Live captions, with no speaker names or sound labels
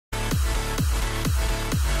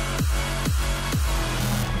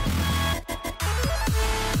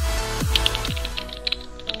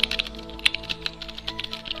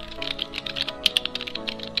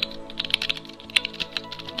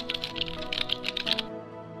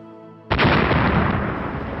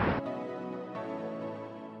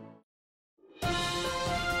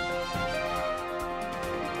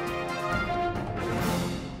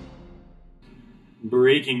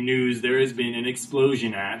breaking news, there has been an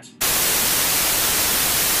explosion at...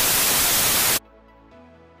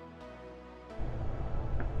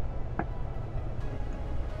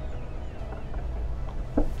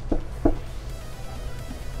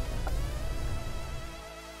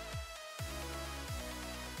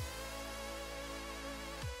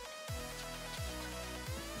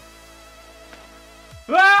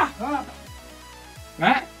 Ah!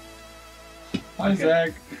 Matt? Hi,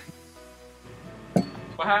 Zach.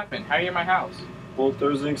 What happened? How are you in my house? Well, there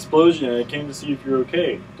was an explosion and I came to see if you're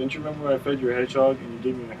okay. Don't you remember when I fed your hedgehog and you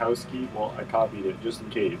gave me a house key? Well, I copied it, just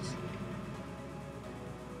in case.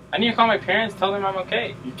 I need to call my parents, tell them I'm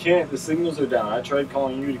okay. You can't, the signals are down. I tried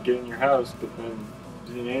calling you to get in your house, but then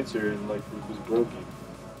you didn't answer and, like, it was broken.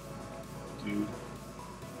 Dude.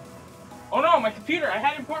 Oh no, my computer! I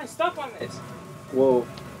had important stuff on this! Well,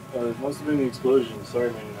 it must have been the explosion.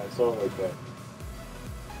 Sorry, man, I saw it like that.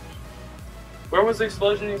 Where was the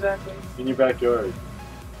explosion exactly? In your backyard.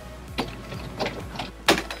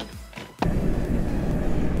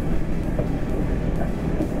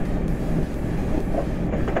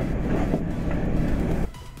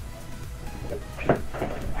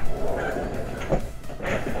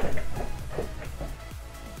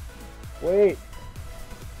 Wait.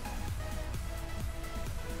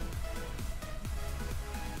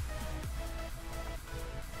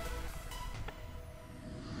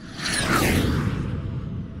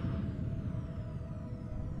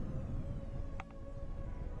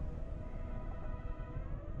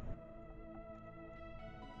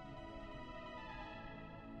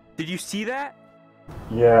 Did you see that?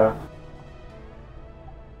 Yeah.